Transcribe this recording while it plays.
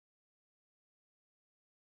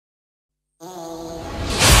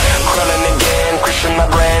Running again, crushing my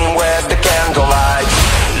brain with the candlelight.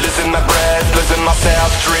 Losing my breath, losing myself,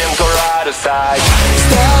 dreams are out of sight.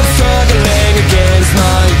 Stop struggling against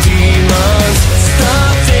my demons.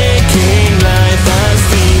 Stop taking life as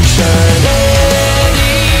fiction.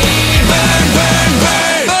 Burn, burn,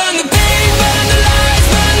 burn. Burn the pain, burn the lies,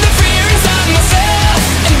 burn the fear inside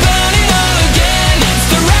myself. And burn it all again.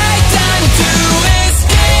 It's the right time to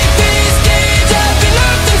escape this cage I've been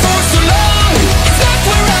locked in for so long. It's not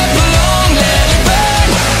where I belong. Let it burn,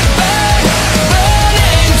 burn, burn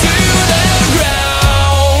into the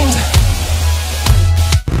ground.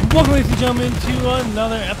 Welcome, ladies and gentlemen, to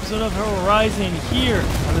another episode of Horizon here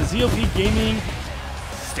on the ZOP Gaming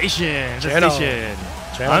Station.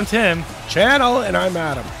 I'm Tim. Channel, and I'm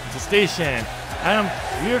Adam. The station. Adam,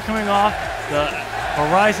 we are coming off the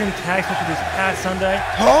Horizon Tag Special this past Sunday.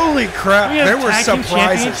 Holy crap, We have there were tag team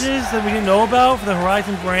surprises. championships that we didn't know about for the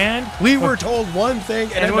Horizon brand. We were told one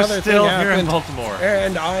thing and we're another still thing here in happened. Baltimore.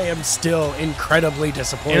 And I am still incredibly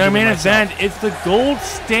disappointed In our main myself. event, it's the gold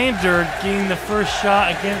standard getting the first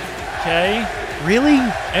shot against Kay. Really?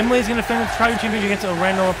 Emily's going to defend the Triune Championship against a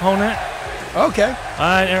random opponent. Okay.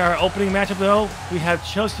 In our opening matchup, though, we have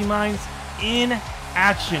Chelsea Mines in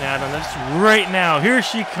action, Adam. That's right now. Here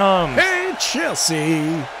she comes. Hey,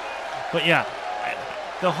 Chelsea. But yeah,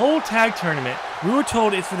 the whole tag tournament, we were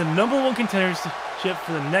told it's for the #1 contendership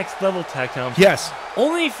for the next level tag titles. Yes.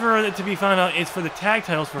 Only for it to be found out it's for the tag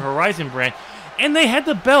titles for Horizon brand, and they had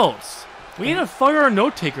the belts. We had to fire our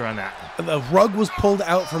note taker on that. The rug was pulled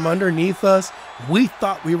out from underneath us. We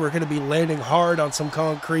thought we were going to be landing hard on some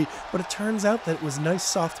concrete, but it turns out that it was nice,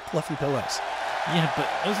 soft, fluffy pillows. Yeah, but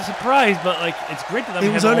it was a surprise. But like, it's great that we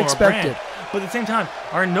It have was all our unexpected. brand. But at the same time,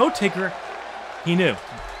 our note taker, he knew,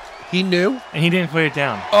 He knew? and he didn't put it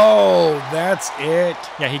down. Oh, that's it.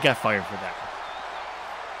 Yeah, he got fired for that.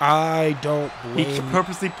 I don't He blame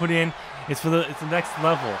purposely put in it's the next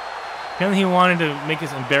level. Apparently he wanted to make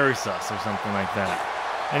us embarrass us or something like that.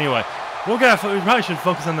 Anyway, we probably should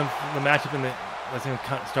focus on the matchup in the. Let's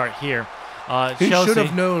start here. He Chelsea. should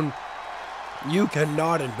have known you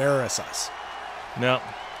cannot embarrass us. No,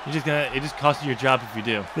 it just costs you your job if you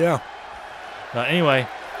do. Yeah. Anyway,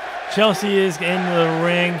 Chelsea is in the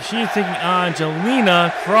ring. She is taking on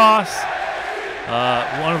Jelena Cross,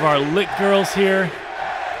 one of our lit girls here.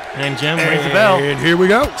 And Jem rings the bell. And here we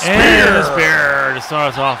go. And a spear to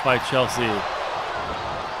start us off by Chelsea.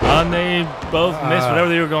 They both missed whatever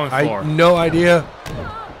they were going for. No idea.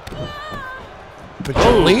 But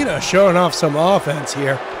Jelena showing off some offense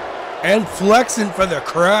here. And flexing for the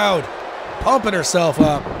crowd. Pumping herself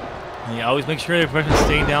up. You always make sure the person's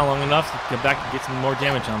staying down long enough to get back and get some more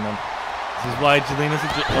damage on them. This is why Jelena's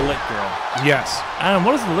a lit girl. Yes. Adam,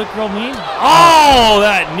 what does a lit girl mean? Oh,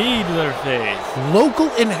 that knee to their face. Local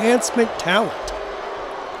enhancement talent.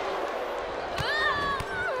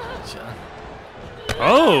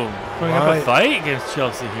 Oh, putting up a fight against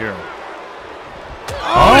Chelsea here.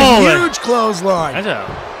 Oh, a huge clothesline. That's a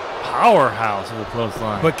powerhouse of a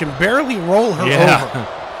clothesline. But can barely roll her over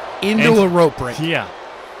into a rope break. Yeah.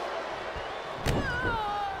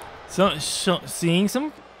 So seeing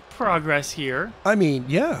some progress here. I mean,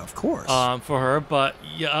 yeah, of course. For her, but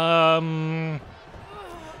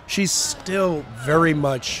she's still very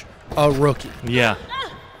much a rookie. Yeah.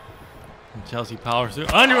 And Chelsea powers through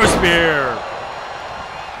under a spear.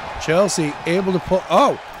 Chelsea able to pull.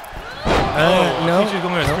 No. I think she was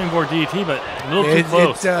going to springboard DDT, but a little too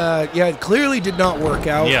close. It clearly did not work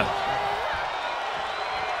out. Yeah.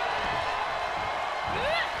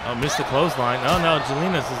 Oh, missed the clothesline. Oh, no,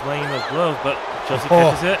 Jelena's is laying those gloves, but Chelsea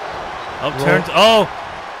catches it. Up, turns. Oh,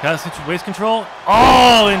 has waist control.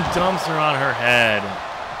 Oh, and dumps her on her head.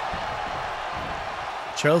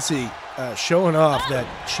 Chelsea showing off that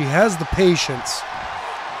she has the patience.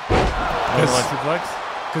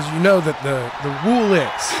 Because you know that the rule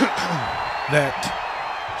is that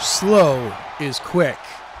slow is quick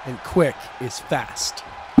and quick is fast.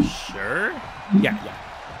 Sure. Yeah.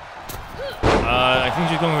 I think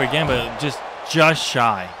she's going for it again, but just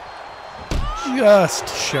shy. Just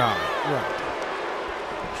shy. Right.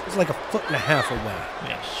 She was like a foot and a half away.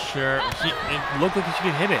 Yeah, sure. It looked like she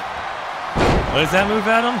could hit it. What is that move,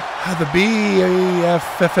 Adam? The B-A-F-F-A-F-A-B-I-C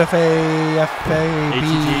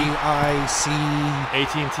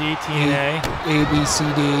AT&T, TNA,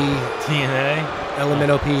 A-B-C-D TNA,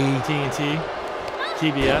 Elemental P TNT,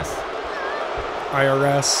 TBS,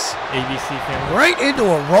 IRS. ABC family. Right into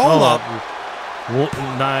a roll-up. We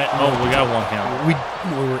got one count. We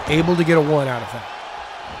were able to get a one out of that.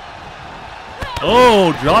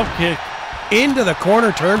 Oh, drop kick. Into the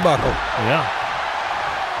corner turnbuckle. Yeah.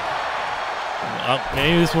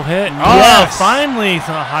 Maybe this will hit. Yes. Oh, finally,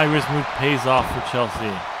 some high-risk move pays off for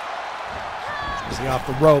Chelsea. See off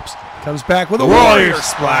the ropes. Comes back with a Warrior warrior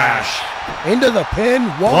splash. Into the pin.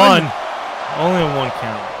 One. Only a 1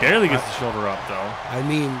 count. Barely gets the shoulder up, though. I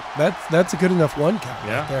mean, that's a good enough 1 count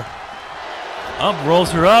Yeah. right there. Up,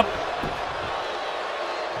 rolls her up.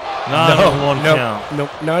 Not even 1 count. No,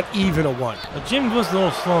 not even a 1. Jim was a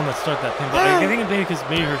little slow on the start that pin, but I think it's maybe because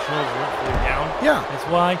maybe her shoulders were down. Yeah. That's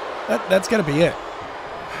why. That's got to be it.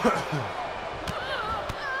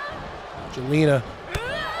 Jelena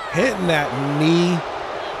hitting that knee.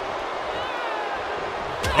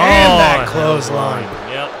 And that clothesline.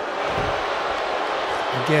 Yep.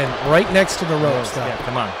 Again, right next to the ropes, though. Yeah,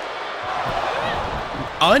 come on.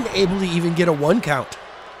 Unable to even get a 1 count.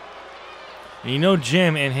 And you know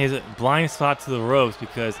Jim and his blind spot to the ropes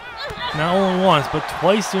because not only once, but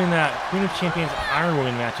twice during that Queen of Champions Iron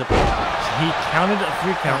Woman matchup, he counted a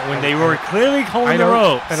 3 count when they were clearly holding the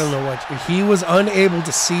ropes. I don't know what. He was unable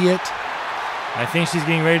to see it. I think she's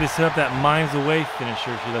getting ready to set up that Minds Away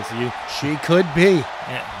finisher she does to you. She could be.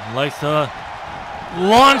 And likes to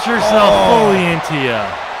launch herself fully into you.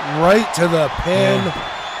 Right to the pin.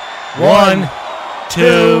 1,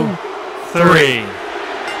 2, 3.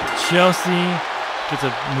 Chelsea gets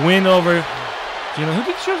a win over. You know who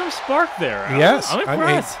did show some spark there? Yes, I'm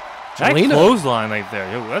impressed. I That mean, Jelena. clothesline right there,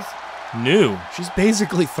 yo, that's new. She's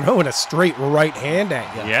basically throwing a straight right hand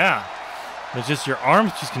at you. Yeah, it's just your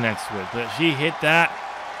arms just connects with, but she hit that,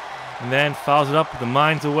 and then follows it up with the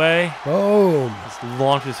Minds Away. Boom. Just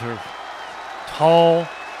launches her tall,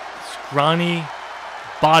 scrawny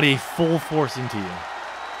body full force into you.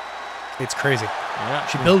 It's crazy. Yeah,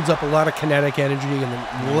 She builds up a lot of kinetic energy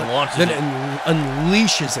and Launches then it.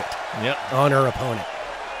 unleashes it Yep. on her opponent.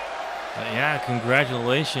 Yeah,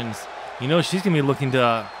 congratulations. You know, she's going to be looking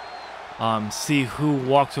to see who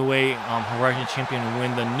walks away Horizon Champion and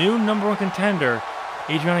win. The new #1 contender,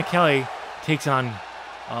 Adriana Kelly, takes on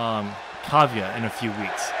Kavya in a few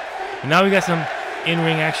weeks. And now we got some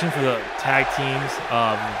in-ring action for the tag teams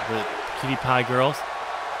of the Cutie Pie girls.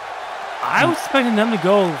 I was expecting them to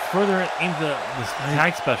go further into the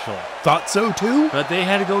tag special. Thought so too. But they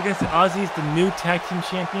had to go against the Aussies, the new tag team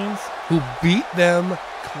champions. Who beat them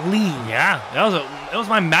clean. Yeah, that was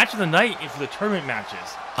my match of the night for the tournament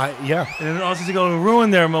matches. Yeah. And then the Aussies are going to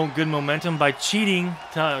ruin their good momentum by cheating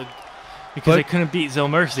because they couldn't beat Zoe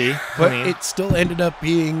Mercy. But clean. it still ended up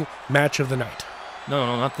being match of the night.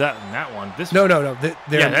 No, not that one. This No. one.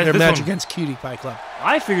 Their this match one. against Cutie Pie Club.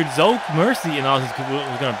 I figured Zoe Mercy and Aussies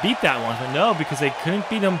was going to beat that one, but no, because they couldn't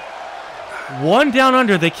beat them. One down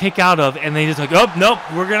under they kick out of, and they just like, oh nope,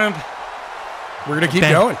 we're gonna keep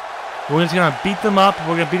going. We're just gonna beat them up.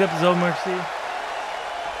 We're gonna beat up Zoe Mercy.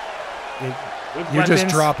 You're just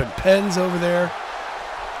dropping pens over there.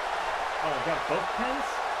 Oh, I got both pens.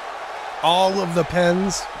 All of the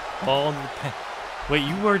pens. All of the pens. Wait,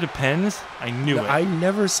 you were the pens? I knew it. I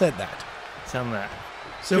never said that. Sound that.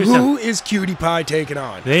 So who is Cutie Pie taking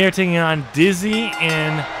on? They are taking on Dizzy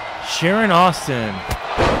and Sharon Austin.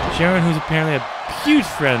 Sharon, who's apparently a huge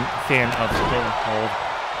fan of Stone Cold.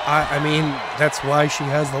 I mean, that's why she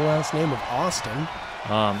has the last name of Austin.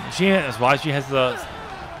 That's why she has the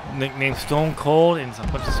nickname Stone Cold and a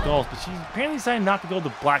bunch of skulls. But she's apparently decided not to go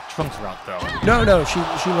the black trunks route, though. No,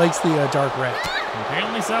 she likes the dark red.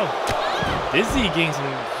 Apparently so. Dizzy getting some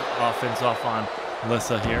offense off on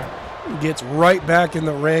Alyssa here. Gets right back in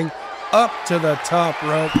the ring, up to the top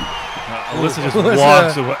rope. Alyssa just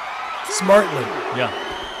walks away. Smartly. Yeah.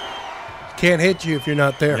 Can't hit you if you're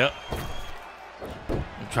not there. Yep.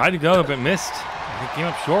 Tried to go, but missed. It came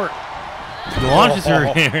up short. Launches her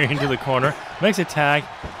into the corner. Makes a tag.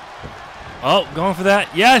 Oh, going for that.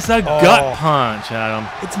 Yes, a gut punch, Adam.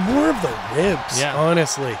 It's more of the ribs,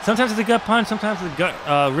 honestly. Sometimes it's a gut punch, sometimes it's a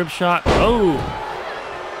gut rib shot. Oh.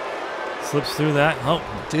 Slips through that. Oh.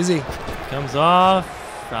 Dizzy. Comes off.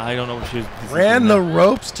 I don't know what she was. Ran the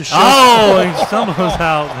ropes to show. Oh, and stumbles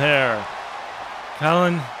out there.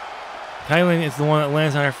 Kylan is the one that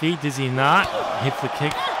lands on her feet. Dizzy not. Hits the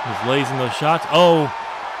kick. Just lays in those shots. Oh,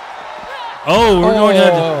 we're going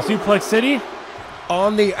to Suplex City.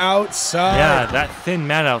 On the outside. Yeah, that thin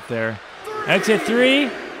mat out there. Exit 3.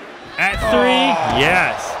 At 3.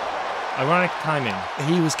 Yes. Ironic timing.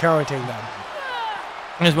 He was counting them.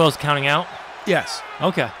 As well as counting out? Yes.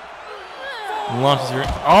 Okay. Launches her.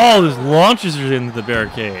 Oh, this launches her into the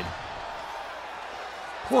barricade.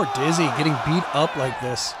 Poor Dizzy getting beat up like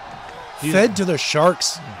this. Fed to the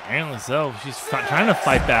sharks. Apparently so. She's trying to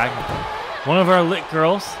fight back. One of our lit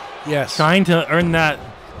girls. Yes. Trying to earn that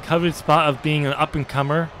coveted spot of being an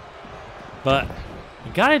up-and-comer. But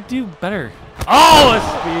you got to do better. Oh, a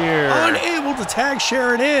spear. Unable to tag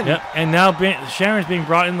Sharon in. Yep, and now Sharon's being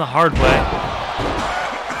brought in the hard way.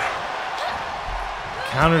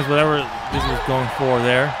 Counters whatever this is going for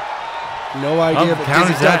there. No idea, but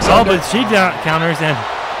counters Dizzy that. ducks Oh, under. but she counters and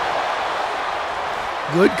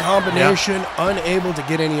Good combination, unable to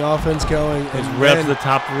get any offense going. goes And right up then to the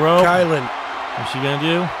top rope. Kylan, What's she gonna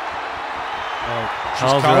do? she's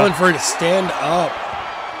Calls her calling up. for her to stand up.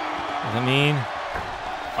 Does that mean?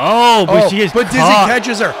 Oh, but she gets but Dizzy caught.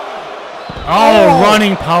 catches her. Oh,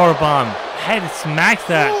 running power bomb. Had to smack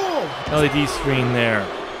that Oh. LED screen there.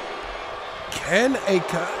 Can a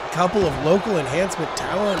couple of local enhancement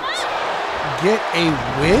talents get a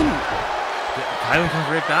win? Kylan comes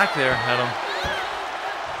right back there at him.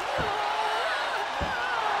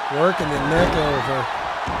 Working the neck over.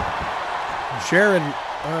 Sharon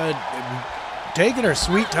taking her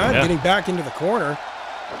sweet time Yeah. getting back into the corner.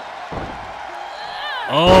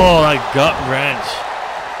 Oh, that gut wrench.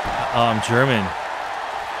 German.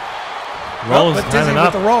 Rolls but Dizzy timing with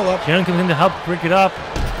up. the roll up. Sharon comes in to help break it up.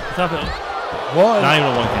 Stop it. One. Not even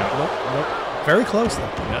a one count. Nope. Very close though.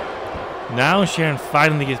 Yep. Now Sharon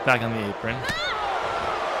finally gets back on the apron.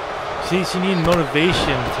 She needed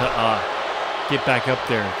motivation to get back up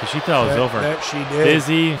there because she thought it was over. That she did.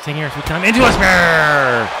 Dizzy taking her sweet time into a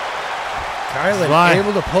spear. Kylan Slide.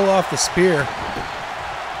 able to pull off the spear.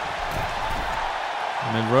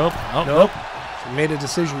 Mid rope. Oh, Nope. She made a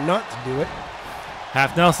decision not to do it.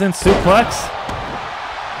 Half Nelson suplex.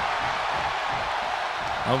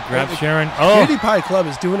 Oh, grab Sharon. Oh, Cutie Pie Club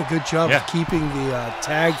is doing a good job Yeah. of keeping the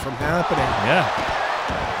tag from happening. yeah.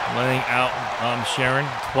 Letting out Sharon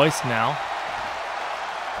twice now.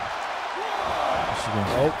 What's she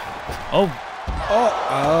gonna- Oh.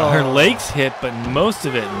 Oh, her legs hit, but most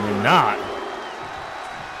of it did not.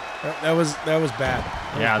 That was bad.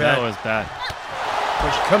 Yeah, that was bad.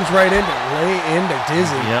 But she comes right in to lay into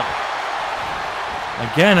Dizzy. Yep.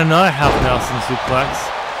 Again, another half Nelson suplex.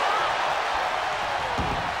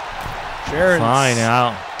 Sharon's Flying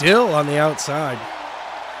out. still on the outside.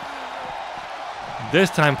 This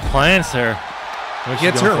time plants her. What's she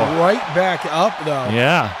Gets her going for? right back up though.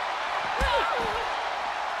 Yeah.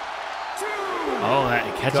 Oh, that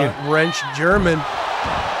catching. Gut wrench German.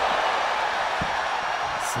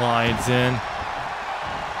 Slides in.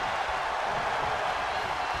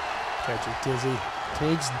 Catches Dizzy.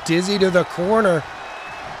 Takes Dizzy to the corner.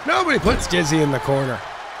 Nobody puts Dizzy in the corner.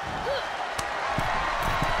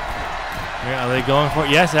 Yeah, are they going for it?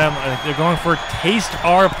 Yes, they're going for taste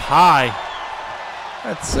our pie.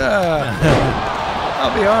 That's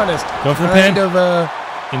I'll be honest. Going for the kind pin? of a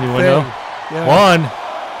Innuendo. thing. Yeah. 1,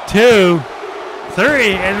 2,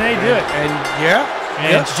 3, and they do it. And yeah.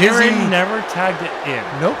 And yep, Sharon Dizzy never tagged it in.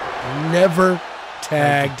 Nope. Never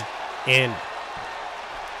tagged in.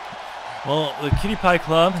 Well, the Cutie Pie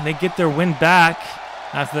Club, they get their win back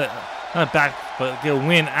after not back, but get a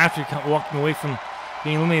win after walking away from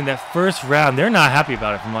being eliminated in that first round. They're not happy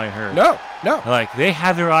about it, from what I heard. No. Like, they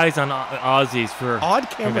had their eyes on Aussies for Odd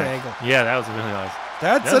camera angle. Yeah, that was really odd.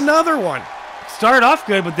 That's another one. Started off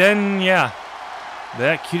good, but then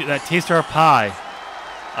that taste our pie.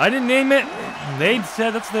 I didn't name it. They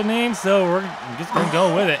said that's their name, so we're just gonna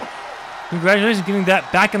go with it. Congratulations, getting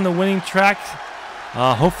that back on the winning track.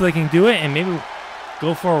 Hopefully they can do it and maybe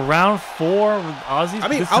go for a round 4 with Aussies. I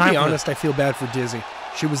mean, I'll be honest, I feel bad for Dizzy.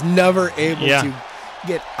 She was never able to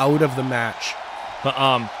get out of the match. But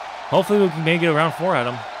hopefully we can maybe get a round 4 at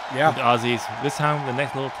them. Yeah. With the Aussies. This time the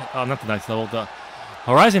next level, not the next level, the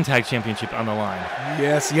Horizon Tag Championship on the line.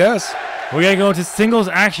 Yes. We're gonna go into singles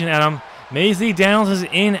action, Adam. Maisie Downs is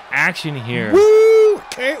in action here. Woo!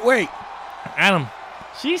 Can't wait. Adam,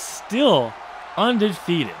 she's still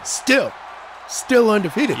undefeated. Still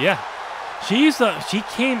undefeated. Yeah. She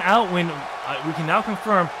came out when we can now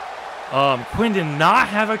confirm Quinn did not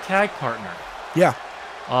have a tag partner. Yeah.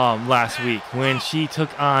 Last week when she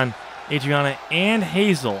took on Adriana and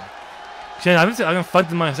Hazel. She said, I'm gonna fight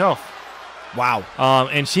them myself. Wow.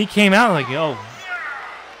 And she came out like, yo.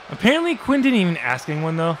 Apparently Quinn didn't even ask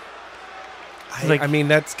anyone though. I mean,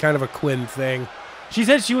 that's kind of a Quinn thing. She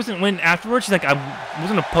said she wasn't winning afterwards. She's like, I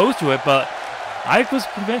wasn't opposed to it, but I was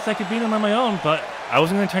convinced I could beat them on my own, but I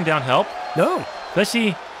wasn't going to turn down help. No.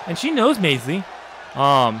 Especially, and she knows Maisie.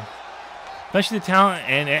 Especially the talent,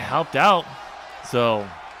 and it helped out. So,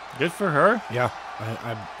 good for her. Yeah.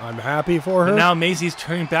 I'm happy for her. But now Maisie's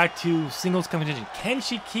turning back to singles competition. Can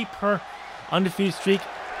she keep her undefeated streak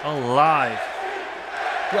alive?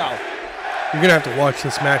 Well, you're going to have to watch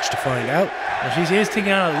this match to find out. Well, she is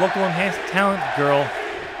taking on a local enhanced talent girl,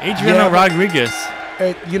 Adriana Rodriguez.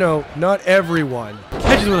 Not everyone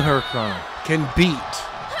Catches with her chrono. can beat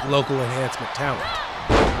local enhancement talent.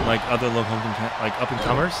 like other local, like up and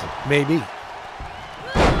comers, Maybe.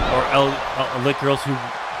 or lit girls who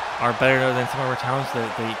are better than some of our talents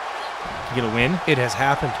that they can get a win. It has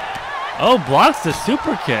happened. Oh, blocks the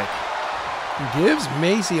super kick Gives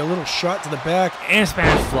Macy a little shot to the back. and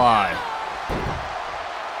Spanish fly.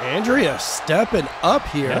 Andrea stepping up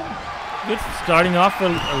here. Yeah. Good starting off for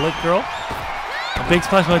a lit girl. A big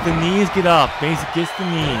splash, let the knees get up. Macy gets the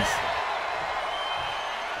knees.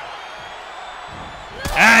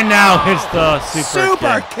 And now hits the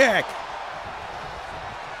super kick. kick.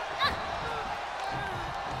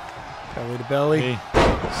 Belly to belly. Hey.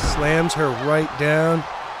 Slams her right down.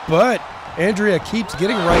 But Andrea keeps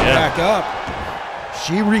getting right back up.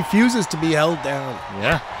 She refuses to be held down.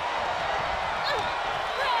 Yeah.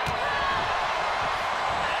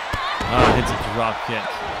 Hits a drop kick.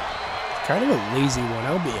 Kind of a lazy one,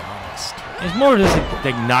 I'll be honest. It's more just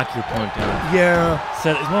like knock your opponent down. Yeah.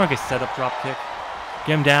 It's more like a setup drop kick.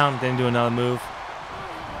 Get him down, then do another move.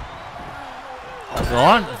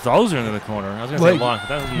 Those are into the corner. I was going to say launch, but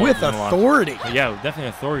that was more with than a launch. authority. But yeah, definitely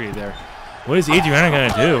authority there. What is Adriana going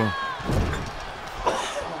to do?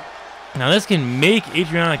 Now this can make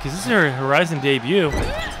Adriana, because this is her Horizon debut.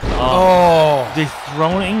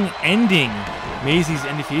 Dethroning, ending Macy's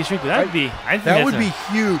undefeated streak. That would be, I think that would be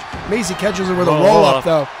huge. Macy catches her with a roll up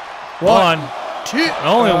though. One, two,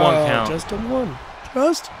 only one count. Just a one.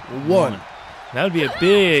 Just one. That would be a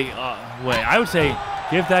big way. I would say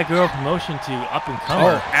give that girl promotion to up and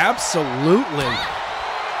comer. Oh, absolutely.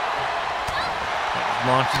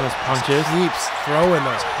 Launching those punches. Keeps throwing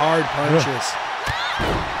those hard punches.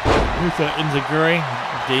 Here's the Inzaguri.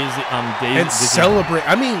 And celebrate.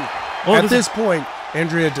 I mean, at this point,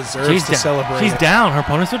 Andrea deserves to celebrate. She's down. Her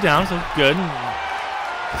opponents are down, so good.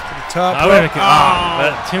 Top.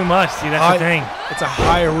 But too much. See, that's the thing. It's a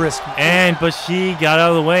high risk. But she got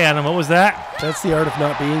out of the way, Adam. What was that? That's the art of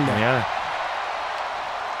not being there. Yeah.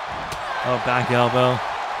 Oh, back elbow.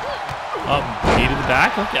 Oh, knee to the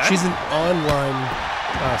back. Okay. She's an online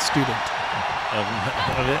student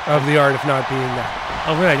of the art of not being there.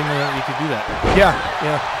 Oh, really? I didn't know that you could do that. Yeah,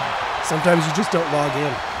 yeah. Sometimes you just don't log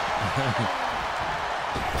in.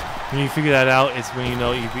 When you figure that out, it's when you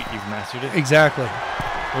know you've mastered it. Exactly.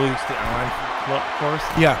 At least the online course.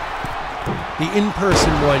 Yeah. The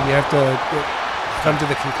in-person one, you have to come to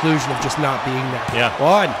the conclusion of just not being there. Yeah.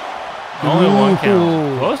 One. Only one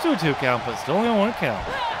count. Close to a 2 count, but still only on 1 count.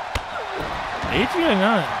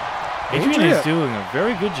 Adriana is doing a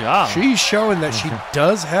very good job. She's showing that she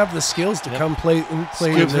does have the skills to come play in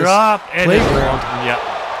this drop and playground. Yep.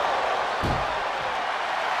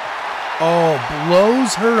 Oh,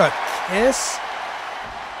 blows her a kiss.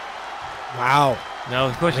 Wow. Now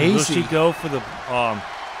the question is, will she go for the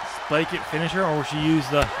spike it finisher, or will she use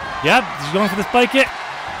the... Yep, she's going for the spike it.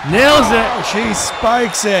 Nails it. She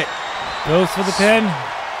spikes it. Goes for the pin.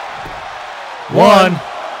 1,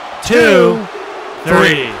 2,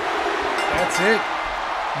 3. That's it.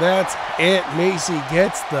 That's it. Macy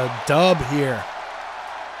gets the dub here.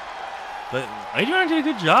 But Adriana did a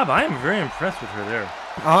good job. I am very impressed with her there.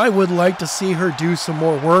 I would like to see her do some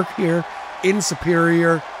more work here in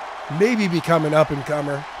Superior. Maybe become an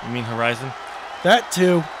up-and-comer. You mean Horizon? That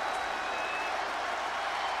too.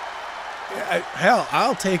 Hell,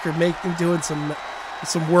 I'll take her doing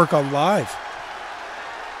some work on live.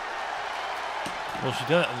 Well, she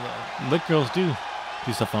does. Lit girls do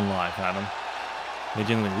stuff on live, Adam. They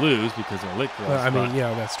generally lose because they're lit girls. I mean,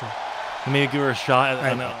 yeah, that's true. Maybe give her a shot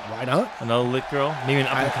at why not? Another lit girl, maybe an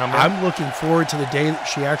up-and-comer. I'm looking forward to the day that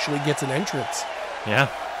she actually gets an entrance. Yeah.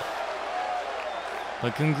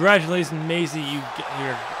 But congratulations, Macy.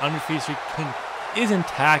 Your undefeated streak is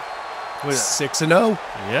intact. 6-0.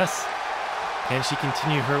 Yes. Can she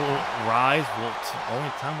continue her rise? Well, only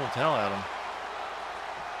time will tell, Adam.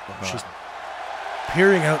 She's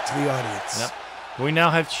peering out to the audience. Yep. We now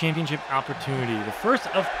have championship opportunity. The first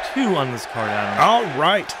of 2 on this card, Adam. All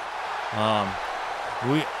right.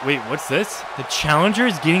 Wait, what's this? The challenger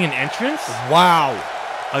is getting an entrance? Wow.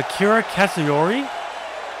 Akira Katsuyori?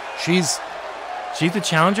 She's the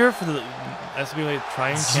challenger for the SWA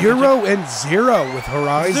Triune Championship? 0-0 with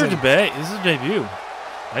Horizon. This is a debut.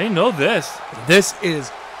 I didn't know this. This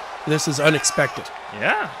is unexpected.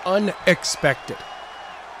 Yeah. Unexpected.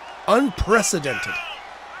 Unprecedented.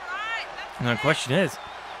 And the question is,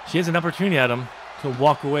 she has an opportunity, Adam, to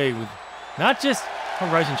walk away with not just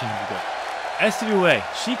Horizon Championship, but SWA.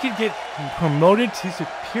 She could get promoted to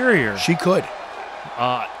Superior. She could.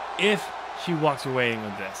 If she walks away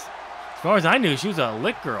with this. As far as I knew, she was a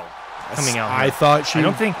lit girl coming out. I thought she... I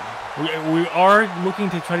don't think... We are looking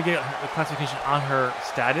to try to get a classification on her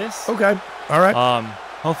status. Okay. All right.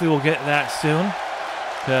 Hopefully we'll get that soon.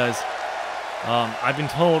 because I've been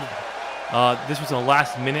told this was a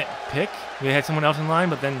last-minute pick. We had someone else in line,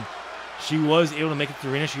 but then she was able to make it to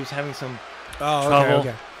the arena. She was having some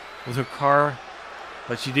trouble with her car,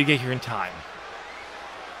 but she did get here in time.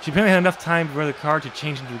 She apparently had enough time for the car to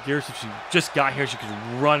change into the gear, so she just got here. She could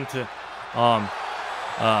run to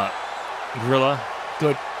Gorilla.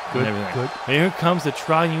 Good. And here comes the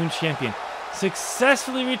Triune Champion.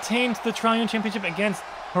 Successfully retains the Triune Championship against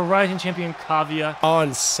Horizon Champion Kavya.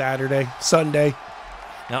 On Sunday.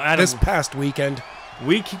 Now, Adam, this past weekend.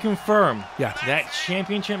 We can confirm Yeah. that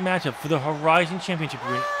championship matchup for the Horizon Championship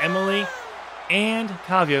between Emily and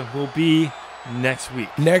Kavya will be next week.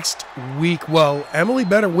 Next week. Well, Emily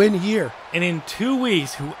better win here. And in 2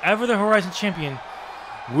 weeks, whoever the Horizon Champion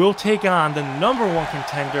will take on the #1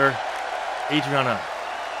 contender, Adriana.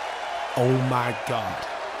 Oh, my God.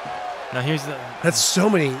 Now, here's the... That's so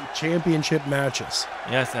many championship matches.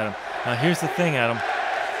 Yes, Adam. Now, here's the thing, Adam.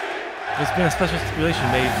 There's been a special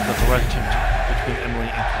stipulation made for the Horizon Championship between Emily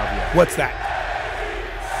and Kavya. What's that?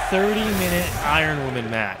 30-minute Iron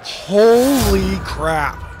Woman match. Holy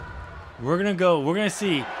crap. We're gonna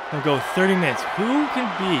see. We'll go 30 minutes. Who can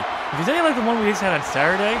be? If it's anything like the one we just had on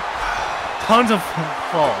Saturday, tons of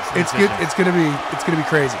falls. It's good. It's gonna be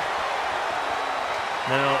crazy.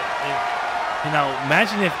 Now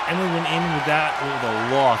imagine if Emily went in with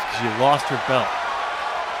a loss because she lost her belt.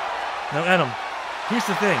 Now, Adam, here's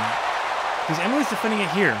the thing. Because Emily's defending it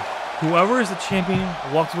here. Whoever is the champion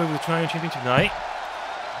walks away with the Triune Championship tonight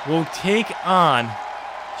will take on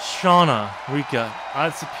Shauna Rika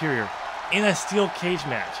at Superior in a steel cage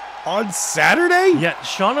match. On Saturday? Yeah,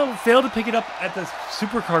 Shauna failed to pick it up at the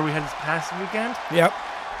supercard we had this past weekend. Yep.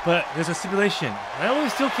 But there's a stipulation. Not only a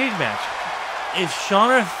steel cage match. If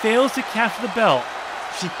Shauna fails to capture the belt,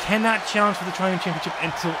 she cannot challenge for the Triune Championship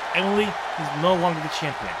until Emily is no longer the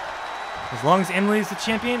champion. As long as Emily is the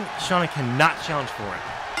champion, Shauna cannot challenge for it.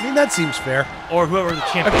 I mean, that seems fair. Or whoever the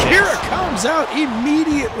champion Akira is. comes out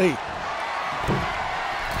immediately.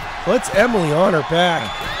 Puts Emily on her back.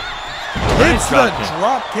 Hits the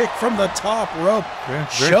drop kick from the top rope,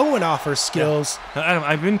 showing off her skills. Yeah. Now,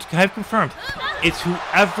 Adam, I've confirmed. It's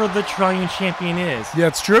whoever the Triune Champion is. Yeah,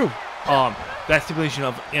 it's true. That stipulation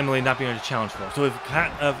of Emily not being able to challenge for. So if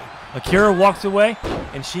Akira walks away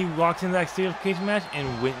and she walks into that steel cage match and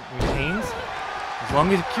retains, as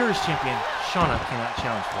long as Akira's champion, Shauna cannot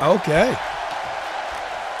challenge for. Okay.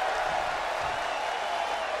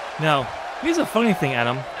 Now, here's a funny thing,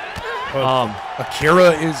 Adam.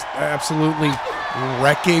 Akira is absolutely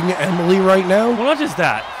wrecking Emily right now. Well, not just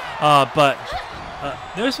that, but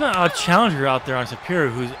there's a challenger out there on Superior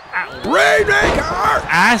who's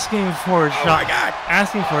asking for a shot. Oh my God.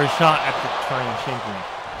 Asking for a shot at the Triune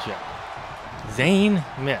Championship. Zane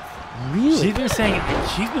Myth. Really? She's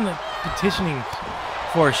been petitioning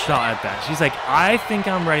for a shot at that. She's like, I think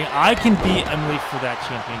I'm ready. I can beat Emily for that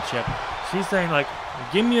championship. She's saying, like,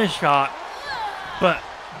 give me a shot. But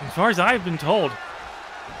as far as I've been told,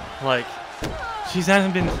 like,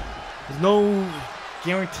 there's no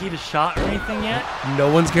guaranteed a shot or anything yet.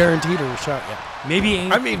 No one's guaranteed her a shot yet. Maybe.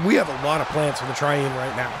 I mean, we have a lot of plans for the Triune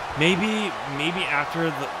right now. Maybe after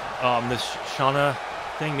the Shauna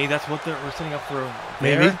thing, maybe that's what we're setting up for.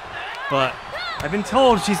 Maybe. But I've been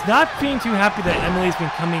told she's not being too happy that Emily's been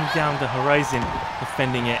coming down the Horizon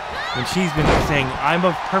defending it when she's been saying, I'm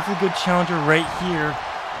a perfectly good challenger right here.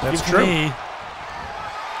 That's Give it to true. me.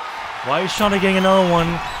 Why is Shauna getting another one?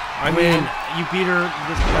 I mean, you beat her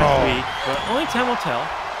this past week, but only time will tell.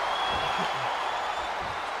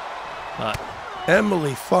 But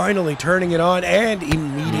Emily finally turning it on, and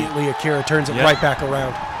immediately Akira turns it right back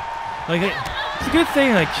around. Like, it's a good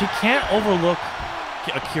thing. Like, she can't overlook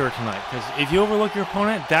Akira tonight, because if you overlook your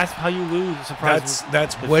opponent, that's how you lose.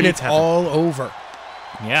 That's when it's all over.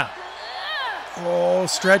 Yeah. Oh,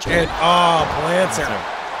 stretch and plants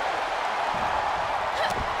her.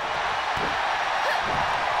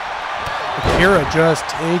 Akira just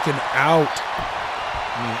taken out.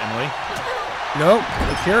 You mean Emily? Nope,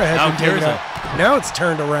 Akira has been taken out. Now it's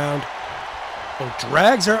turned around. Oh,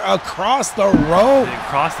 drags her across the rope.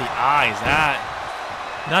 Across the eyes. That,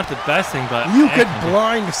 not the best thing, but you could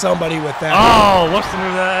blind somebody with that. Oh, what's the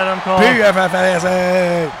move that Adam called?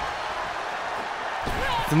 BFFSA.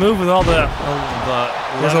 The move with all the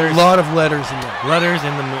There's letters. a lot of letters in there. Letters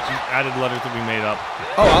and the added letters that we made up.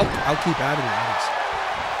 Oh, I'll keep adding letters.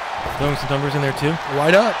 Throwing some numbers in there too?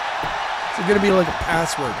 Why not? It's going to be like a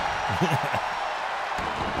password.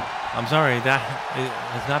 I'm sorry, that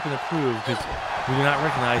has not been approved because we do not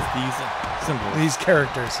recognize these symbols. These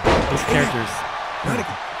characters. These characters.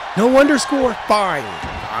 No underscore? Fine.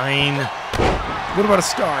 Fine. What about a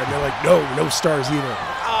star? And they're like, no stars either.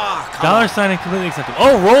 Dollar sign and completely acceptable.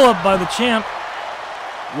 Oh, roll up by the champ.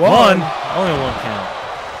 One. Only one count.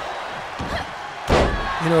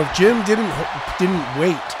 You know, if Jim didn't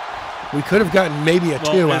wait, we could have gotten maybe a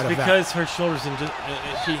 2 out of that. Because her shoulders and just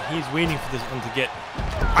he's waiting for this one to get.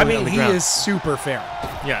 I mean, he is super fair.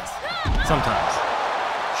 Yes, sometimes.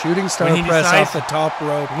 Shooting star press off the top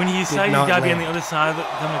rope. When he decides he's got to be on the other side of the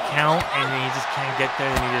count and he just can't get there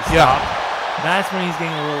and he just stops. That's when he's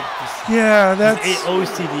getting a little. That's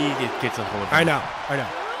OCD gets a hold of him. I know.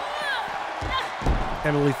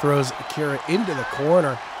 Emily throws Akira into the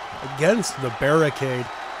corner against the barricade.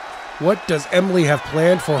 What does Emily have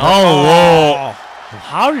planned for her? Oh, whoa.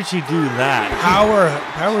 How did she do that?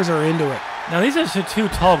 Powers are into it. Now, these are two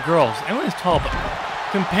tall girls. Emily's tall, but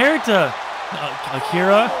compared to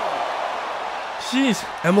Akira,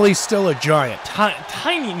 Emily's still a giant.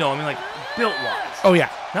 Tiny, no, I mean like built-wise. Oh, yeah.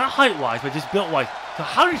 Not height-wise, but just built-wise. So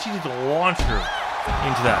how did she just launch her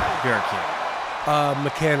into that barricade?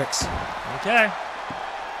 Mechanics. Okay.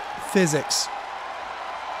 Physics.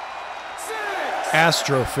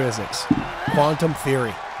 Astrophysics. Quantum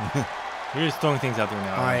theory. You're just throwing things out there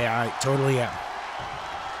now. I totally am.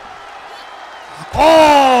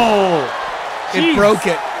 Oh! It broke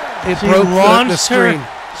it. It broke the screen.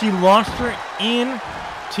 She launched her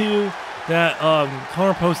into that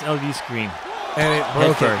corner post LED screen. And it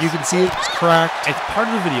broke it. You can see it's cracked. It's part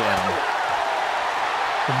of the video, Adam.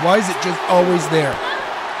 And why is it just always there?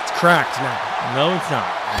 It's cracked now. No, it's not.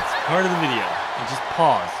 It's part of the video. It just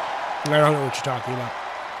paused. I don't know what you're talking about.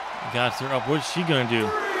 Got her up. What's she gonna do?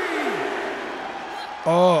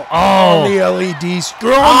 On the LED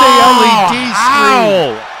screen.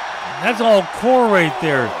 That's all core right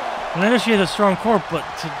there. And I know she has a strong core, but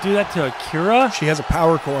to do that to Akira? She has a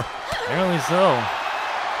power core. Apparently so.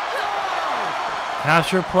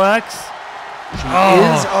 Capture plex. She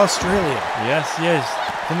is Australian. Yes, yes.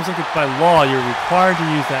 It's almost like by law you're required to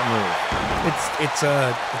use that move. It's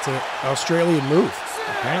an Australian move.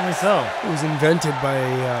 Apparently so. It was invented by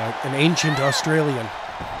an ancient Australian.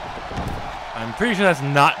 I'm pretty sure that's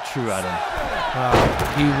not true, Adam.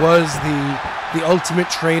 He was the ultimate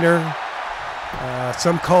trainer.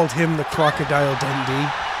 Some called him the Crocodile Dundee.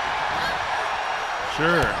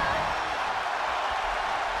 Sure.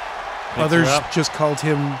 Others just called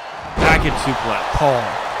him package suplex. Paul.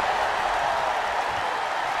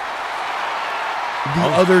 The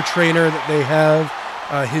other trainer that they have,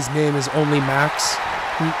 his name is only Max.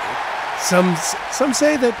 Some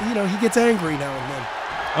say that he gets angry now and then.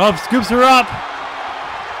 Up, scoops her up.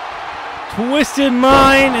 Twisted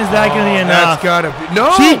Mind. Is that going to be enough? That's got to be.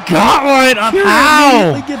 No. She got one up.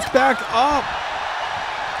 How? He gets back up.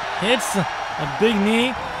 Hits a big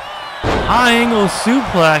knee. High angle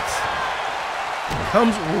suplex.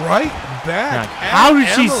 Comes right back. How did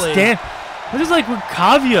she stand? This is like with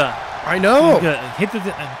Kavya. I know.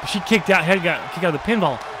 She kicked out. Had got kicked out of the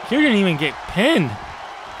pinball. Here didn't even get pinned.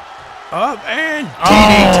 Up and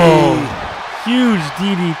DDT. Huge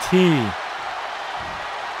DDT.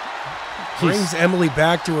 Brings Emily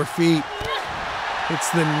back to her feet. Hits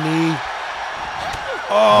the knee.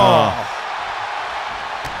 Oh.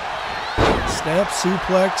 Snap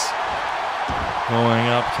suplex. Going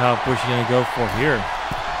up top. What's she going to go for here?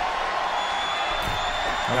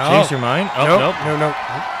 No. Change her mind? Oh, nope. No.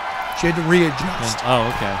 She had to readjust. Oh,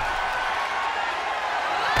 okay.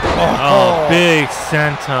 Oh, big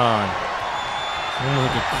senton.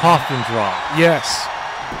 Almost like a coffin drop. Yes.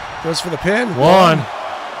 Goes for the pin. One,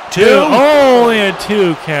 two. Only a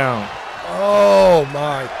 2 count. Oh,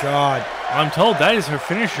 my God. I'm told that is her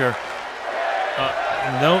finisher.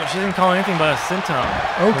 No, she didn't call anything but a senton.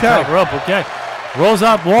 Okay. Top rope, okay. Rolls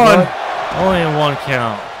up one. Only a 1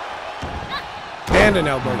 count. And an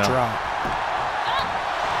elbow drop.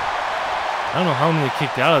 I don't know how many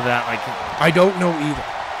kicked out of that. I don't know either.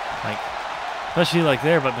 Especially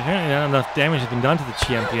there, but apparently not enough damage has been done to the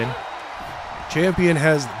champion. Champion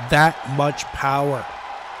has that much power.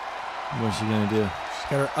 What's she gonna do? She's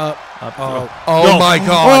got her up. Oh my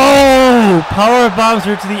God! Oh, power bombs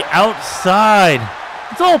her to the outside.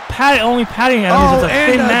 It's all only padding out. It's a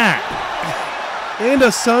thin mat. And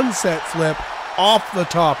a sunset flip off the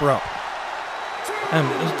top rope.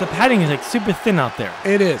 The padding is super thin out there.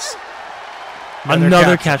 It is.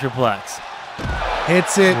 Another captureplex.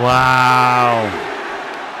 Hits it. Wow.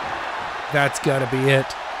 That's got to be it.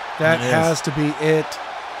 That has to be it.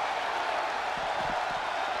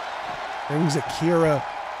 Brings Akira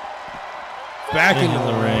back into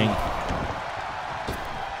the ring.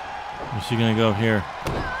 Where's she going to go here?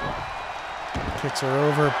 Kicks her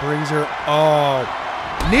over, brings her. Oh,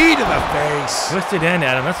 knee to the face. Twisted end,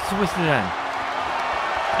 Adam. That's a twisted end.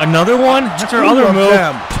 Another one. That's her Two other of move.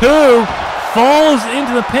 them. 2 falls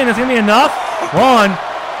into the pin. It's gonna be enough. 1,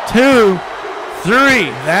 2, 3.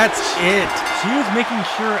 That's it. She was making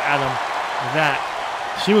sure, Adam, that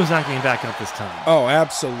she was not getting back up this time. Oh,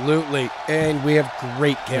 absolutely. And we have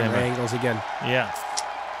great camera Yeah, angles again. Yeah.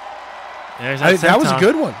 There's That was a senton.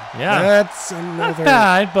 good one. Yeah. That's Not another.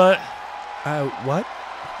 bad, but What?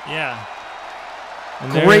 yeah.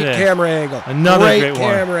 And there Great it is. camera angle. Another great one.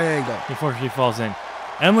 camera angle. Before she falls in.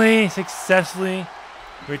 Emily successfully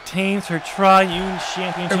retains her Triune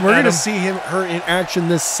Championship. And we're going to Adam. see her in action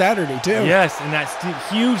this Saturday, too. Yes, in that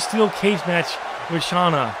huge steel cage match with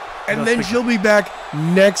Shauna. And then she'll be back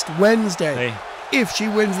next Wednesday. Hey. If she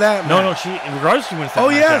wins that No, match. regardless she wins that Oh,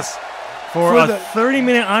 match, yes. For For a the-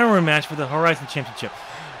 30-minute Ironman match for the Horizon Championship.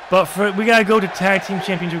 But we got to go to Tag Team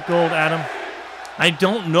Championship Gold, Adam. I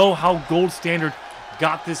don't know how Gold Standard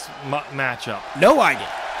got this matchup. No idea.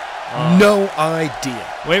 No idea.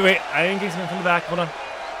 Wait. I didn't get something from the back. Hold on.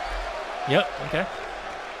 Yep, okay.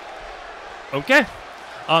 Okay.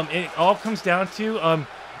 It all comes down to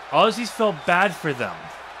Aussies felt bad for them.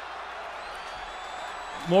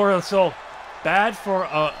 More so, bad for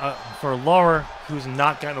Laura, who's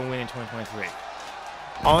not going to win in 2023.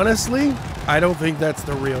 Honestly, I don't think that's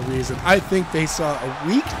the real reason. I think they saw a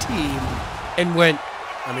weak team and went,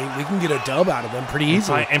 I mean, we can get a dub out of them pretty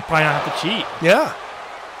easily. And probably not have to cheat. Yeah.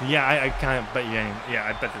 Yeah, I kind of bet you. Yeah,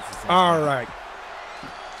 I bet this is the same. All right.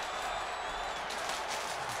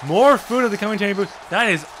 More food at the commentary booth. That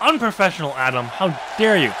is unprofessional, Adam. How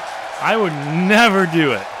dare you? I would never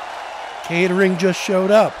do it. Catering just showed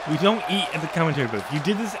up. We don't eat at the commentary booth. You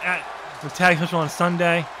did this at the Tag Social on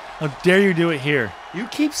Sunday. How dare you do it here? You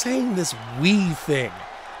keep saying this "we" thing.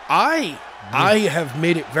 I have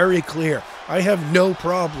made it very clear. I have no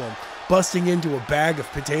problem busting into a bag of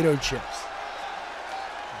potato chips.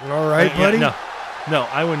 All right, buddy? No,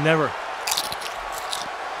 I would never.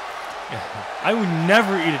 I would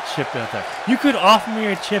never eat a chip out there. You could offer me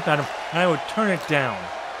a chip, Adam, and I would turn it down,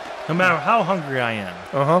 no matter how hungry I am.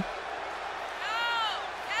 Uh-huh.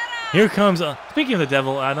 Here comes, speaking of the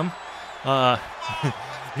devil, Adam,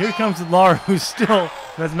 here comes Laura, who still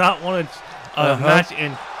does not want a match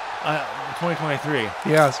in 2023.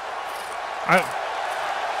 Yes. I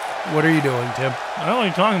What are you doing, Tim? don't know what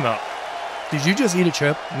you're talking about. Did you just eat a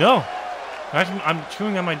chip? No. Actually, I'm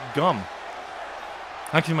chewing on my gum.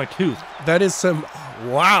 Actually, my tooth. That is some,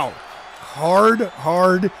 wow, hard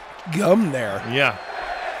gum there. Yeah.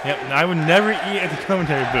 Yep. I would never eat at the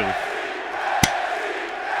commentary booth.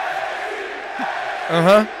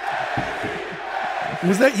 Uh-huh.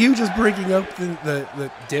 Was that you just breaking up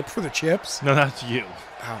the dip for the chips? No, that's you.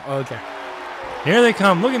 Oh, okay. Here they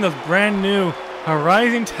come. Look at those brand new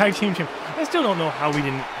Horizon Tag Team Champions. I still don't know how we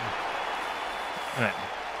didn't. All right.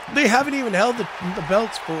 They haven't even held the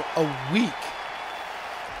belts for a week.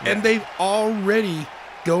 And they've already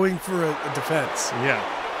going for a defense. Yeah.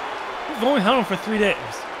 We've only held them for 3 days.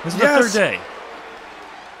 This is the Yes. third day.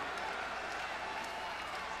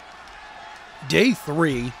 Day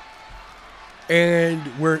 3, and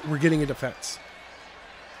we're getting a defense.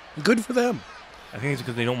 Good for them. I think it's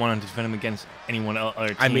because they don't want to defend them against anyone else. Other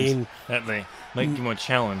teams I mean, that they might give them a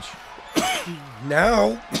challenge.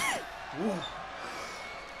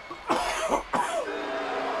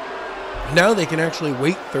 now they can actually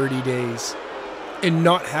wait 30 days and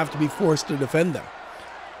not have to be forced to defend them.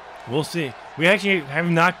 We'll see. We actually have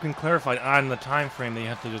not been clarified on the time frame that you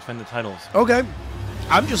have to defend the titles. Okay.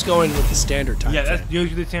 I'm just going with the standard time. Yeah, that's frame.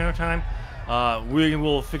 usually the standard time. We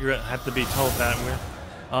will figure it. Have to be told that we're.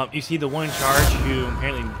 You see, the one in charge who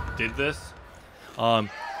apparently did this is on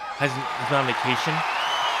vacation.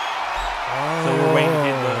 So we're waiting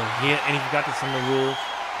to get and he got some of the rules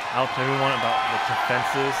out to everyone about the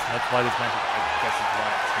defenses. That's why this match, I guess, is why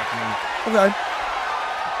it's happening. Okay.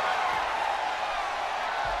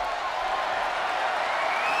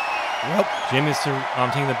 Well, Jim is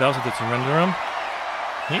taking the belts to surrender them.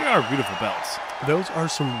 Here are beautiful belts. those are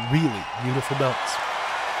some really beautiful belts.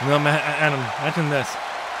 No, Adam, imagine this.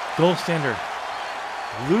 Gold Standard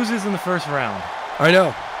loses in the first round. I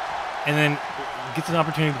know. And then gets an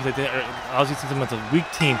opportunity because Aussies sees them as a weak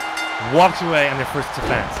team, walks away on their first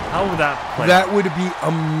defense. How would that play? That would be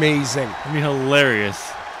amazing. It'd be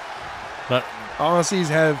hilarious. But Aussies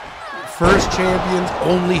have first champions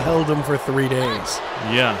only held them for 3 days.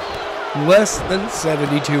 yeah, Less than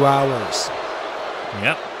 72 hours.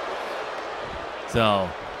 yep. So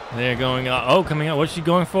they're going. Coming out. What's she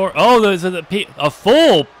going for? Oh, there's a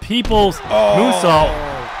full people's moonsault.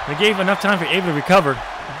 They gave enough time for Ava to recover.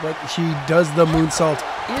 But she does the moonsault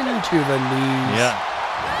into the knees. Yeah.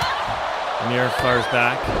 Mirror fires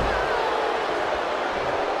back.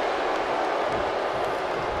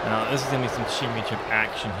 Now, this is going to be some championship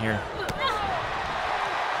action here.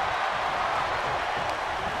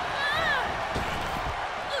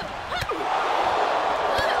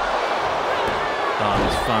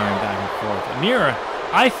 Just firing back and forth. Amira,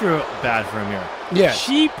 I feel bad for Amira. Yeah.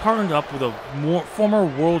 She partnered up with a former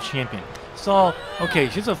world champion. So, okay,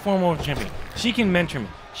 she's a former world champion. She can mentor me.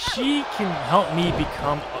 She can help me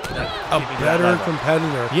become a better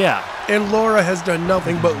competitor. Yeah. And Laura has done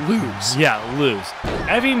nothing but lose. Yeah, lose.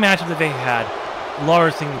 Every matchup that they had,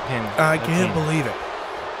 Laura's taking the pin. I can't believe it.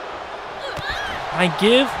 I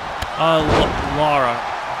give Laura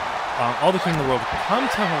all the credit in the world. Come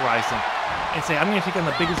to Horizon and say, I'm going to take on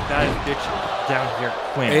the biggest, baddest bitch down here,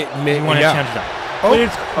 Quinn. You want to challenge that. But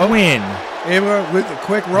it's Quinn. With a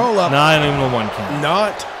quick roll-up. Not even a one count.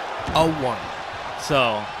 Not a one.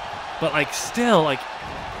 So, but like still, like,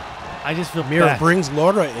 I just feel Mira bad. brings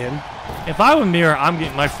Laura in. If I were Mira, I'm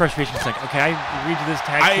getting my frustration. It's like, okay, I agreed to this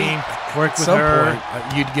tag team, work with her. At some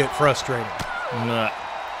point, you'd get frustrated.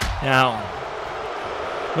 Now,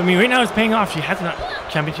 I mean, right now it's paying off. She has a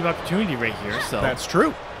championship opportunity right here, so that's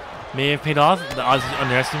true. May have paid off. The Aussies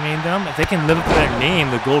underestimating them. If they can live up to their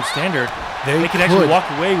name, the gold standard, they could actually walk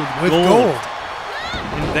away with gold.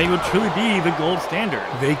 And they would truly be the gold standard.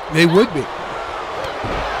 They would be.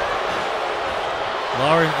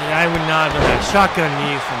 Laura, I would not have done that. Shotgun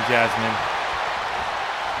knees from Jasmine.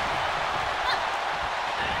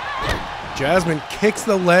 Jasmine kicks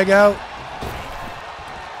the leg out.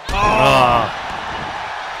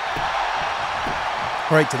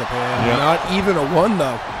 Right to the pan. Yep. Not even a one,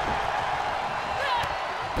 though.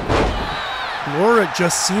 Laura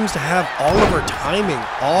just seems to have all of her timing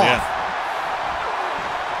off. Yeah.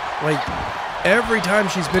 Like, every time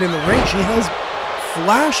she's been in the ring, she has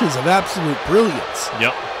flashes of absolute brilliance.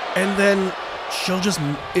 Yep. And then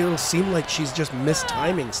it'll seem like she's just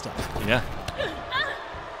mistiming stuff. Yeah.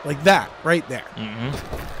 Like that, right there.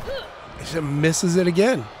 Mm-hmm. She misses it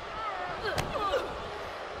again.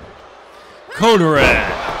 Code Red.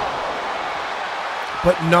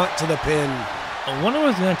 But not to the pin. I wonder what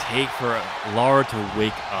it's going to take for Laura to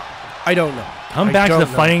wake up. I don't know. Come back to the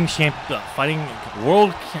fighting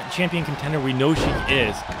world champion contender we know she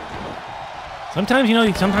is. Sometimes,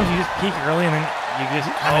 sometimes you just peak early and then you just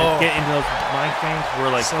kind of get into those mind frames where,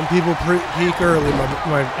 like, some people peak early, my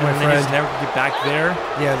friend. They just never get back there.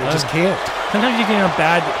 Yeah, they just can't. Sometimes you get in a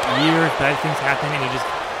bad year, bad things happen, and you just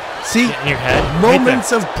get in your head.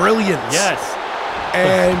 Moments of brilliance. Yes.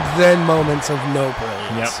 And then moments of no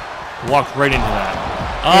brilliance. Yep. Walk right into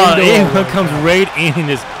that. Ava comes right in and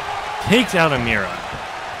just takes out Amira.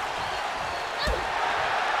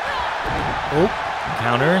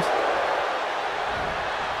 Counters.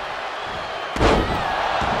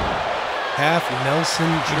 Half Nelson.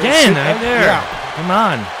 Again, right there. Yeah. Come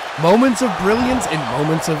on. Moments of brilliance and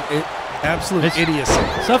moments of absolute idiocy.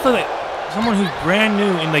 Stuff like someone who's brand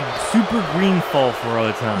new and like super green fall for all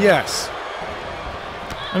the time. Yes.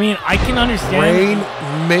 I mean, I can understand.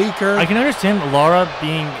 Rainmaker. I can understand Laura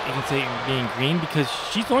being green because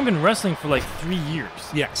she's only been wrestling for like 3 years.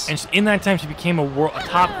 Yes. And in that time, she became a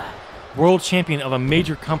top world champion of a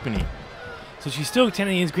major company. So she still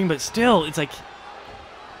technically is green, but still, it's like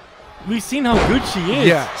we've seen how good she is.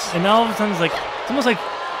 Yes. And now all of a sudden, it's almost like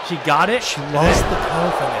she got it. She lost the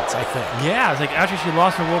confidence, I think. Yeah, it's like after she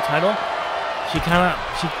lost her world title, she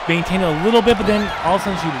maintained it a little bit, but then all of a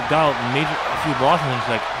sudden she got a few losses, and she's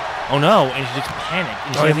like, oh no, and she just panicked,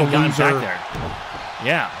 and she hasn't gotten back there.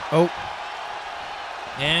 Yeah. Oh.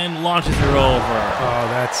 And launches her over. Oh,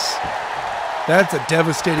 that's a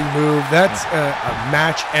devastating move. That's a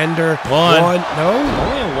match ender. One. No?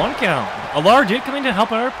 Only a one count. Alar did come in to help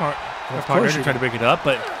her partner to try to break it up,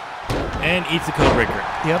 and eats the code breaker.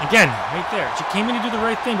 Yep. Again, right there. She came in to do the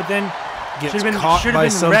right thing, but then gets caught by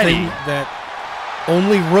something that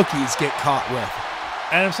only rookies get caught with.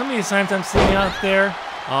 And some of these signs I'm seeing out there,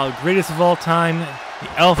 greatest of all time, the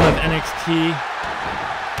alpha of NXT,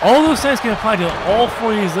 all those signs can apply to all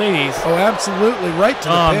 4 of these ladies. Oh, absolutely. Right to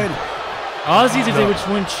the pin. Aussies, if they would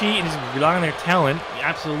win cheat and just rely on their talent,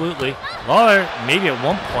 absolutely. Laura, maybe at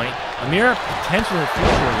one point. Amira, potentially in the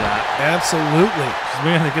future of that. Absolutely. She's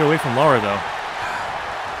maybe going to get away from Laura, though.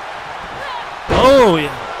 Oh,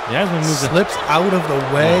 yeah. Jasmine moves slips out of the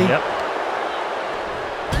way. Yep.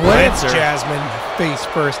 Plants Jasmine face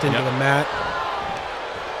first into the mat.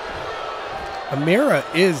 Amira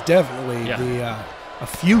is definitely a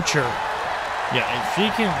future. Yeah, and she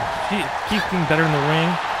keeps getting better in the ring.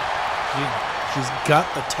 She's got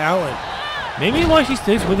the talent. Maybe why she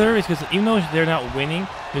stays with her is because even though they're not winning,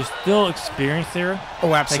 there's still experience there.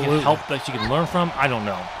 Oh, absolutely. That can help, that she can learn from. I don't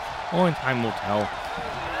know. Only time will tell.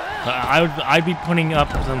 I'd be putting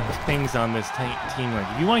up some things on this team. Like,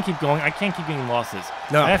 if you want to keep going, I can't keep getting losses.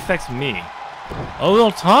 No. That affects me. A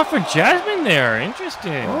little taunt for Jasmine there.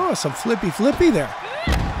 Interesting. Oh, some flippy there.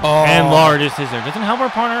 Oh, And Laura just is there. Doesn't help her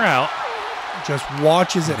partner out. just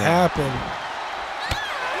watches it happen.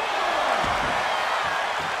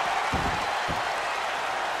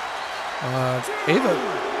 Ava.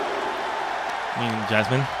 I mean,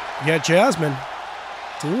 Jasmine. Yeah, Jasmine.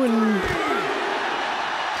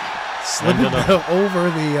 Slipping over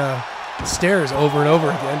the stairs over and over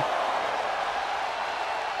again.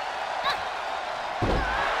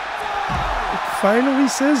 It finally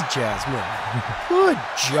says Jasmine. Good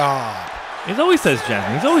job. It always says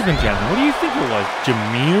Jasmine. It's always been Jasmine. What do you think it was?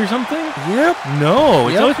 Jamie or something? Yep. No,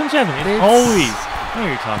 it's Yep. always been Jasmine. It's always. I know what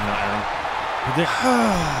you're talking about, Adam.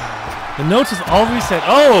 The notes has always said,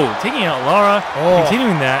 oh, taking out Laura,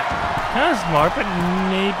 continuing that. Kind of smart, but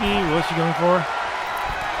maybe, what's she going for?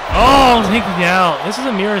 Oh, taking out. This is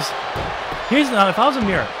Amira's. If I was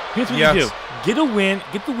Amira, here's what you do. Get a win.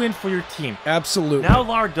 Get the win for your team. Absolutely. Now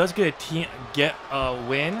Laura does get a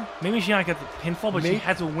win. Maybe she not get the pinfall, but she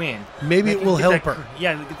has a win. Maybe it will help her.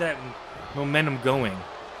 Yeah, get that momentum going.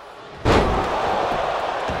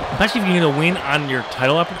 Especially if you get a win on your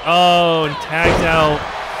title up. Oh, and tagged out.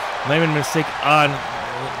 Might have been a mistake on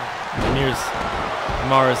Amara's.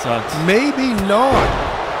 Maybe not.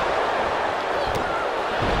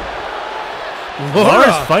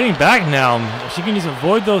 Laura's fighting back now. If she can just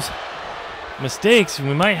avoid those mistakes, we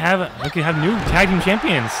could have new tag team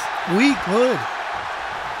champions. We could.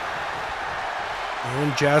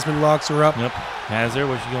 And Jasmine locks her up. Yep. Has her.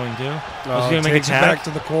 What's she going to do? She's going to make takes a it tag. back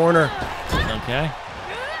to the corner. Okay.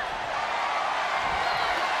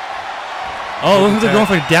 Oh, look who they're going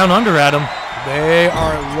for down under at him. They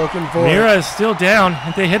are looking for Mira is still down.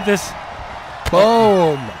 If they hit this.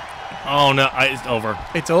 Boom. Oh, no. It's over.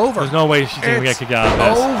 It's over. There's no way she's going to get kicked out of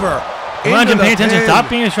this. Over. Come on, Jim. Pay attention. Stop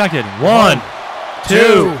being distracted. 1,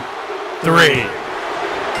 2, 3.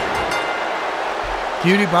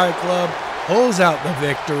 Cutie Pie Club pulls out the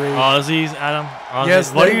victory. Aussies, Adam. Aussies.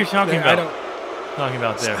 Yes, what are you talking about?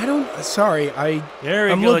 there. Sorry.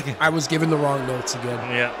 There we go. I was given the wrong notes again.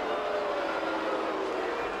 Yeah.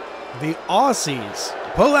 The Aussies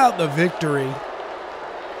pull out the victory.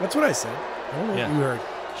 That's what I said. I don't know what you heard.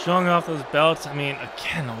 Showing off those belts. I mean,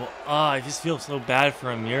 again, I just feel so bad for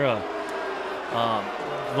Amira.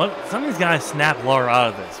 Something's got to snap Laura out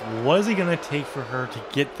of this. What is it going to take for her to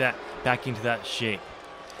get that back into that shape?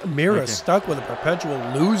 Amira's stuck with a perpetual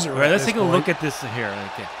loser. All right, let's take a look at this here.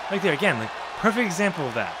 Right there again, perfect example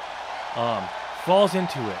of that. Falls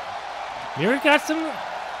into it. Mira got some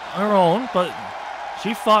her own, but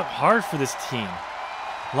she fought hard for this team.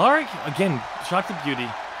 Laura, again, shot to beauty,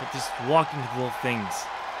 but just walked into little things.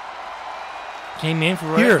 Came in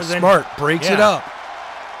for here, smart, breaks it up.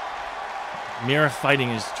 Mira fighting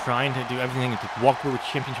is trying to do everything to walk away with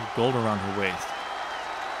championship gold around her waist.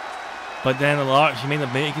 But then she made the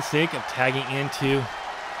big mistake of tagging into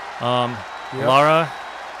Laura,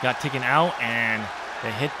 got taken out, and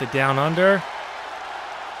they hit the down under.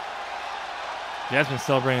 Jasmine's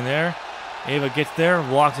celebrating there. Ava gets there,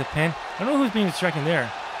 walks a pin. I don't know who's being distracted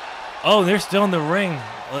there. Oh, they're still in the ring.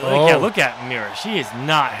 Yeah, look at Mira. She is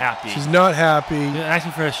not happy. She's not happy.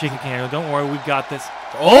 Asking for a shaking candle. Don't worry, we got this.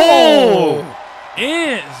 Oh!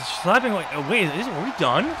 Slapping. Wait, are we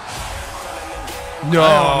done? No.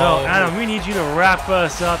 No, Adam, we need you to wrap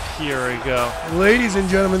us up. Here we go. Ladies and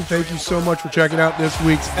gentlemen, thank you so much for checking out this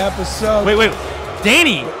week's episode. Wait.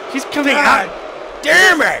 Danny, she's coming out.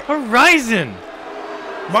 Damn it! Horizon.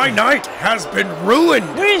 My night has been ruined.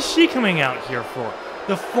 What is she coming out here for?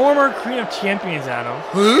 The former Queen of Champions, Adam.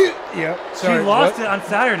 Yep. She lost it on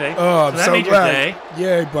Saturday. Oh, I'm so that so made glad.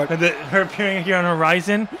 Your day. Yeah, but her appearing here on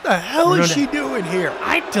Horizon. What the hell is she doing here?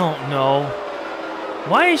 I don't know.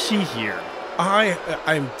 Why is she here?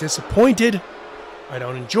 I'm disappointed. I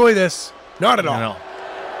don't enjoy this. Not at all. No.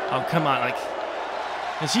 Oh, come on.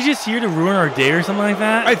 Is she just here to ruin our day or something like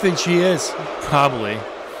that? I think she is. Probably.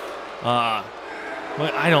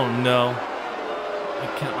 But I don't know.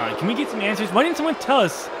 Come on. Can we get some answers? Why didn't someone tell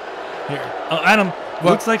us? Here. Oh, Adam.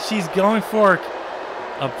 Looks like she's going for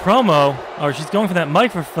a promo, or she's going for that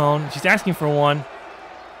microphone. She's asking for one.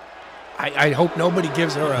 I hope nobody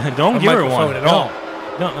gives her a Don't give her one at all.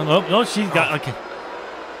 No, she's got. Okay.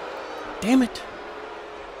 Damn it.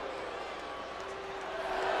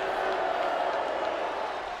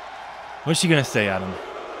 What's she gonna say, Adam?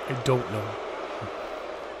 I don't know.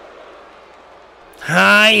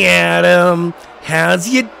 Hi, Adam. How's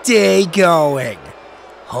your day going?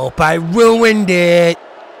 Hope I ruined it.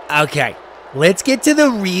 Okay, let's get to the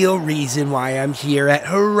real reason why I'm here at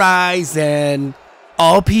Horizon.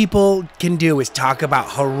 All people can do is talk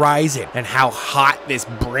about Horizon and how hot this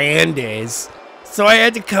brand is. So I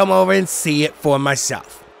had to come over and see it for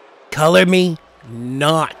myself. Color me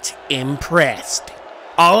not impressed.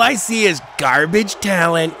 All I see is garbage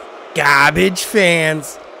talent, garbage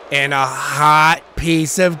fans, and a hot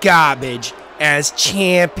piece of garbage as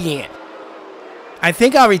champion. I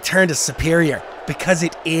think I'll return to Superior because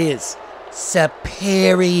it is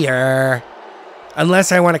superior.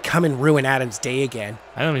 Unless I want to come and ruin Adam's day again.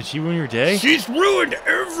 Adam, did she ruin your day? She's ruined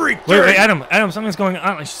everything. Wait, Adam, something's going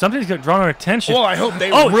on. Something's drawn our attention. Well, I hope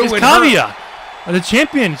they Oh, ruin it's her. Kavya, the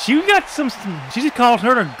champion. She just called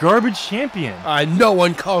her a garbage champion. No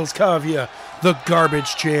one calls Kavya the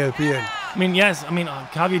garbage champion. I mean, yes. I mean,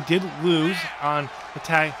 Kavya did lose on the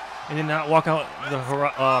tag and did not walk out the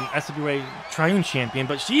SWA Triune Champion,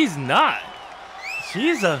 but she's not.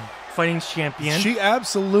 She's a fighting champion. She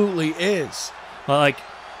absolutely is. Like,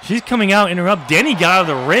 she's coming out and interrupt. Danny got out of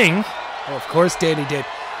the ring. Oh, of course Danny did.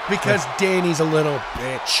 Because Danny's a little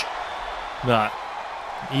bitch. But,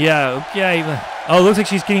 yeah, okay. Oh, looks like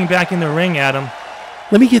she's getting back in the ring, Adam.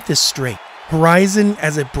 Let me get this straight. Horizon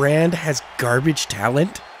as a brand has garbage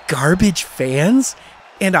talent, garbage fans,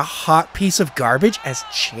 and a hot piece of garbage as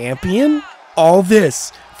champion? All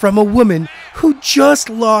this from a woman who just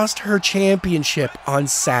lost her championship on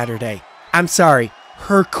Saturday. I'm sorry,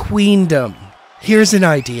 her queendom. Here's an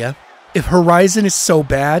idea. If Horizon is so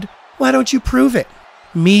bad, why don't you prove it?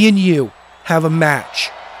 Me and you have a match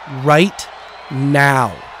right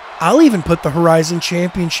now. I'll even put the Horizon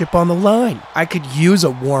Championship on the line. I could use a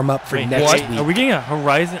warm-up for next week. Are we getting a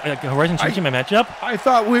Horizon Championship matchup? I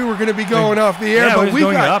thought we were going to be going off the air, Yeah, but we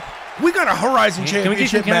got a Horizon Can we get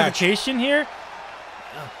some Championship match. clarification here?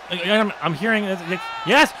 I'm hearing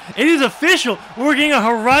yes, it is official. We're getting a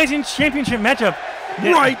Horizon Championship matchup.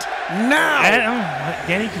 Right now.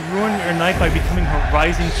 Danny could ruin her night by becoming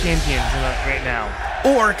Horizon champions right now.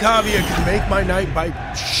 Or Kavya can make my night by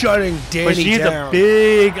shutting Danny But she has down. a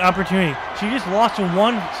big opportunity. She just lost to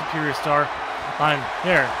one Superior Star on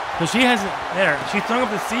there. So she has there. She's throwing up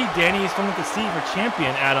the C. Danny is throwing up the C for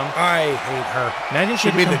champion, Adam. I hate her. Imagine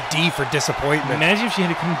Should be the D for disappointment. Imagine if she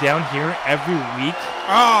had to come down here every week.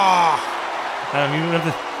 Ah. You would have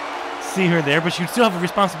to see her there, but she'd still have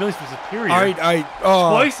responsibilities for Superior.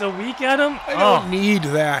 Twice a week, Adam? I don't need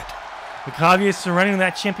that. Kavya is surrendering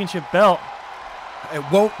that championship belt. It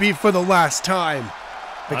won't be for the last time,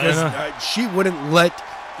 because she wouldn't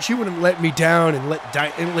let me down and let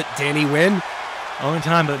Danny win. Only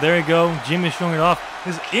time, but there you go. Jim is showing it off.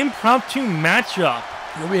 This impromptu matchup.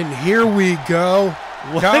 I mean, here we go.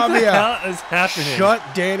 What Kavya, the hell is happening? Shut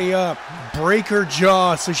Danny up. Break her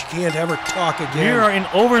jaw so she can't ever talk again. We are in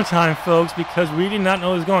overtime, folks, because we did not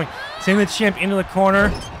know it was going. Sending the champ into the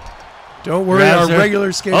corner. Don't worry, our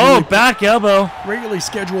regular schedule. Oh, back elbow. Regularly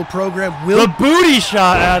scheduled program The booty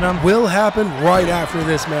shot, Adam. will happen right after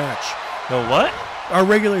this match. The what? Our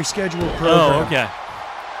regular scheduled program. Oh, okay.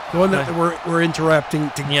 The one that we're interrupting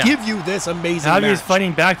to give you this amazing match. Kavya is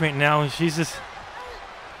fighting back right now. She's just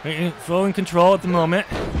full in control at the moment.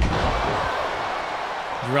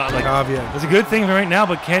 Kavya. It's a good thing right now,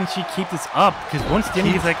 but can she keep this up? Because once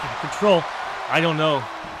Danny gets control, I don't know.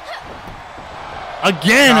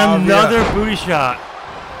 Again, another booty shot.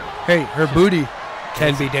 Hey, her booty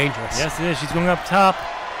can be dangerous. Yes, it is. She's going up top.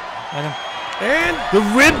 Adam. And the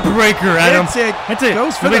rib breaker, Adam. That's it. That's it.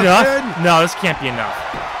 Goes for the enough? pin. No, this can't be enough.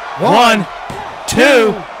 1,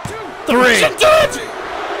 2, 3. She did!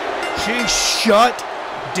 She shut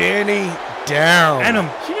Danny down. Adam,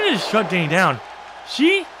 she didn't just shut Danny down.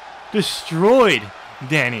 She destroyed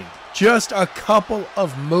Danny. Just a couple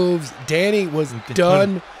of moves. Danny was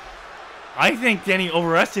done. I think Danny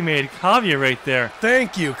overestimated Kavya right there.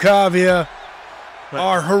 Thank you, Kavya.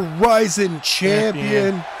 Our Horizon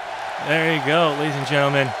champion. There you go, ladies and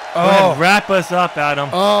gentlemen. Go ahead, wrap us up, Adam.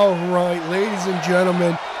 All right, ladies and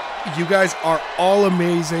gentlemen, you guys are all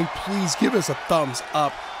amazing. Please give us a thumbs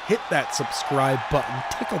up. Hit that subscribe button.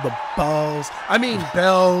 Tickle the bells. And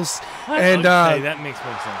okay, that makes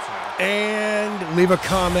more sense now. And leave a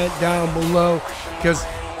comment down below, because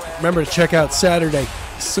remember to check out Saturday.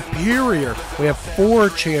 Superior. We have 4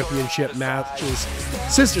 championship matches.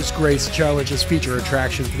 Sisters Grace challenges feature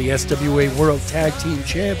attractions for the SWA World Tag Team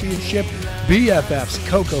Championship. BFFs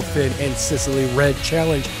Coco Finn and Cicely Red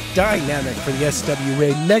challenge dynamic for the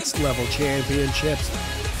SWA Next Level Championships.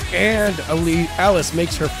 And Alice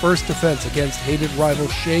makes her first defense against hated rival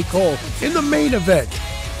Shay Cole in the main event.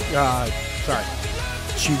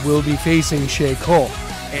 She will be facing Shay Cole.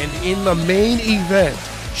 And in the main event,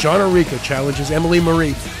 Shauna Rika challenges Emily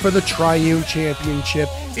Marie for the Triune Championship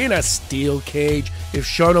in a steel cage. If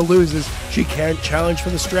Shauna loses, she can't challenge for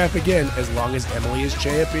the strap again as long as Emily is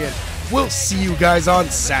champion. We'll see you guys on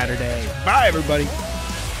Saturday. Bye, everybody.